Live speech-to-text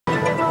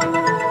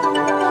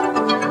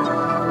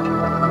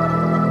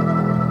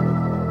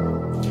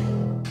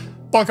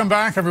Welcome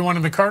back, everyone.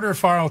 In the Carter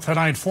File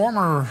tonight,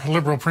 former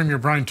Liberal Premier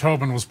Brian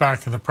Tobin was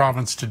back in the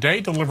province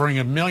today, delivering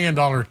a $1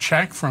 million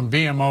check from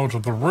BMO to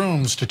the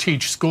Rooms to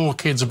teach school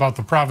kids about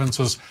the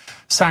province's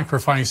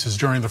sacrifices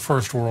during the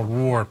First World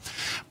War.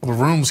 Well,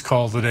 the Rooms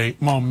called it a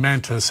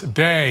momentous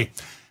day.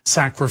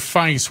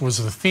 Sacrifice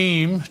was the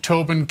theme.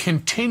 Tobin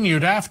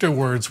continued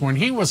afterwards when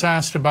he was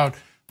asked about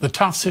the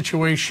tough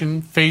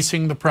situation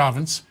facing the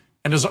province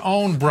and his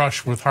own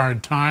brush with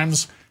hard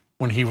times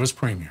when he was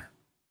Premier.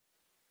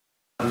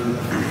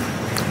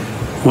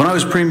 When I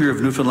was Premier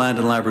of Newfoundland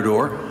and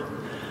Labrador,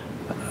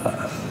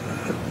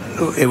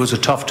 it was a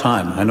tough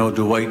time. I know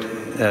Dwight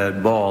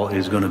Ball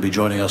is going to be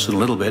joining us in a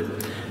little bit,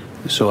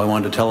 so I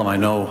wanted to tell him I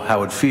know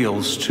how it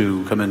feels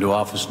to come into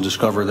office and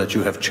discover that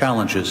you have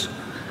challenges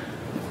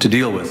to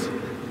deal with.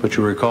 But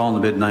you recall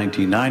in the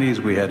mid-1990s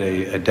we had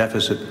a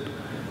deficit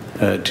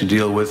to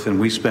deal with, and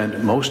we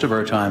spent most of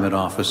our time in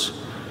office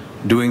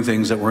doing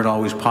things that weren't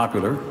always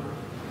popular,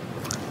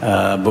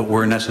 but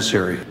were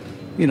necessary.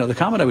 You know, the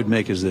comment I would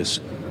make is this.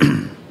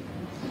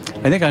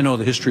 I think I know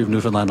the history of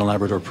Newfoundland and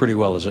Labrador pretty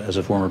well as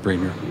a former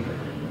Premier.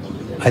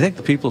 I think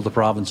the people of the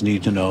province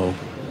need to know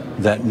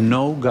that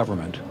no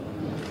government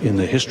in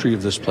the history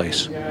of this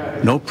place,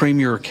 no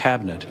Premier or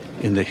Cabinet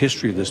in the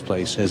history of this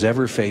place has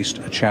ever faced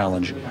a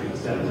challenge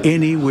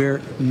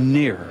anywhere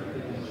near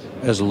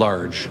as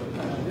large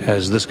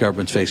as this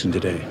government's facing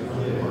today.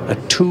 A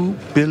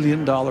 $2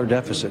 billion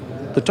deficit.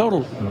 The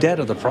total debt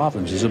of the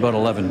province is about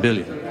 $11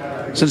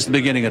 billion since the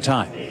beginning of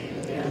time.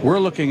 We're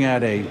looking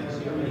at a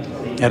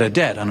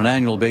debt on an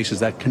annual basis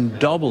that can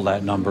double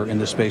that number in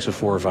the space of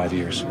 4 or 5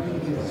 years.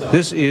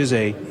 This is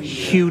a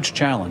huge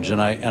challenge,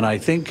 and I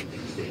think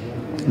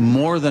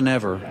more than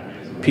ever,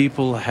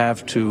 people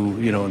have to,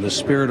 you know, in the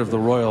spirit of the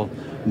Royal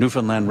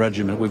Newfoundland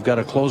Regiment, we've got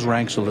to close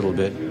ranks a little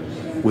bit.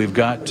 We've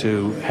got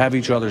to have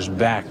each other's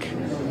back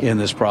in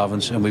this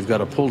province, and we've got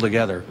to pull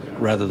together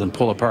rather than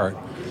pull apart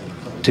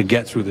to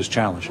get through this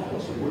challenge.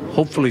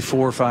 Hopefully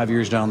 4 or 5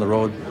 years down the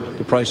road,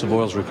 the price of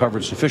oil's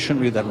recovered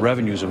sufficiently, that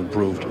revenues have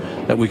improved,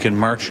 that we can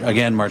march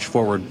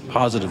forward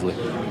positively.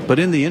 But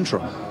in the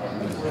interim,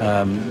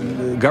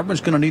 the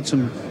government's going to need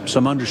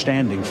some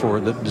understanding for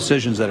the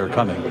decisions that are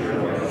coming,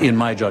 in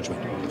my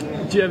judgment.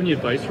 Do you have any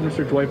advice for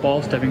Mr. Dwight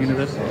Ball stepping into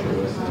this?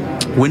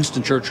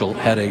 Winston Churchill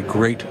had a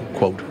great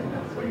quote,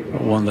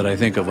 one that I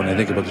think of when I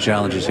think about the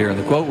challenges here, and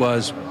the quote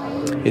was,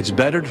 "It's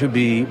better to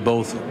be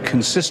both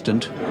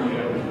consistent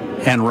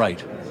and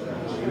right.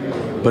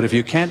 But if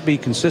you can't be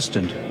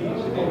consistent,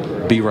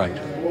 be right."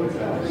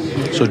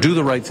 So do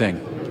the right thing,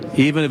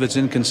 even if it's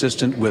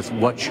inconsistent with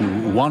what you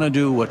want to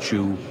do, what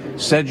you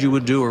said you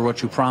would do, or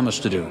what you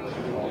promised to do.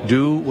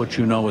 Do what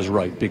you know is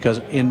right, because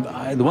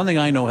the one thing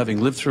I know,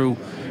 having lived through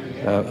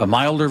a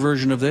milder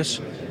version of this,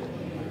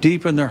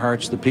 deep in their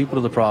hearts, the people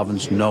of the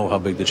province know how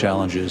big the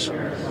challenge is.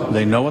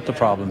 They know what the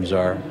problems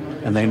are,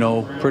 and they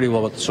know pretty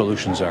well what the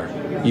solutions are.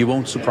 You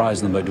won't surprise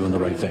them by doing the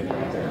right thing.